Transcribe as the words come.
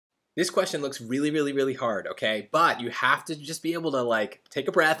This question looks really hard, okay? But you have to just be able to like take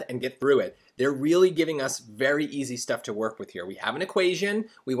a breath and get through it. They're really giving us very easy stuff to work with here. We have an equation.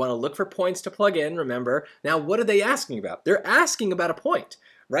 We want to look for points to plug in, remember. Now, what are they asking about? They're asking about a point,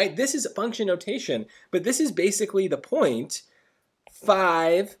 right? This is function notation, but this is basically the point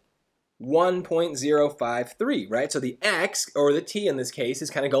 1.053, right? So the x, or the t in this case, is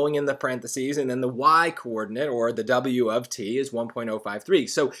kind of going in the parentheses, and then the y coordinate, or the w of t, is 1.053.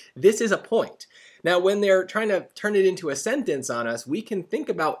 So this is a point. Now, when they're trying to turn it into a sentence on us, we can think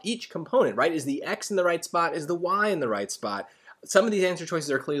about each component, right? Is the x in the right spot? Is the y in the right spot? Some of these answer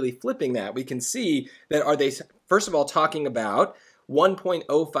choices are clearly flipping that. We can see that are they, first of all, talking about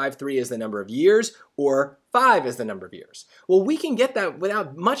 1.053 is the number of years, or 5 is the number of years. Well, we can get that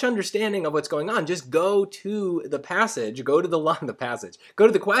without much understanding of what's going on. Just go to the passage, go to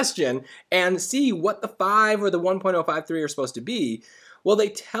the question, and see what the 5 or the 1.053 are supposed to be. Well, they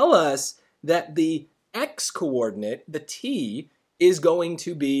tell us that the x coordinate, the t, is going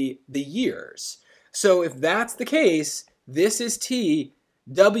to be the years. So if that's the case, this is t,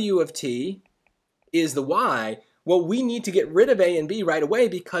 w of t is the y. Well, we need to get rid of a and b right away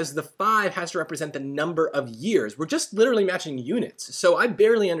because the 5 has to represent the number of years. We're just literally matching units. So I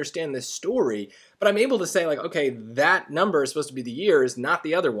barely understand this story, but I'm able to say like, okay, that number is supposed to be the years, not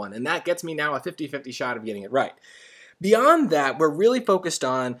the other one. And that gets me now a 50-50 shot of getting it right. Beyond that, we're really focused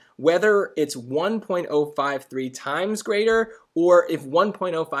on whether it's 1.053 times greater or if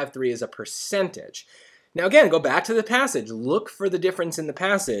 1.053 is a percentage. Now again, go back to the passage. Look for the difference in the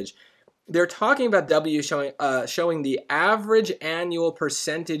passage. They're talking about W showing the average annual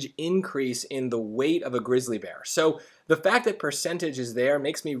percentage increase in the weight of a grizzly bear. So the fact that percentage is there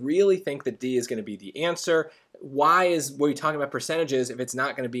makes me really think that D is going to be the answer. Why is we talking about percentages if it's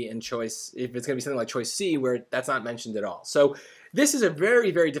not going to be in choice, if it's going to be something like choice C where that's not mentioned at all? So this is a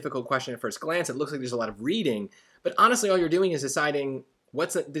very difficult question at first glance. It looks like there's a lot of reading, but honestly all you're doing is deciding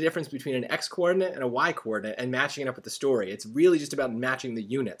what's the difference between an x coordinate and a y coordinate and matching it up with the story. It's really just about matching the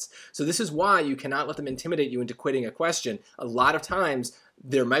units. So this is why you cannot let them intimidate you into quitting a question. A lot of times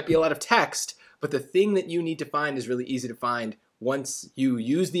there might be a lot of text, but the thing that you need to find is really easy to find once you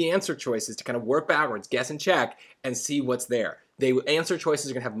use the answer choices to kind of work backwards, guess and check, and see what's there. The answer choices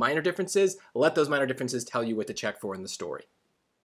are going to have minor differences. Let those minor differences tell you what to check for in the story.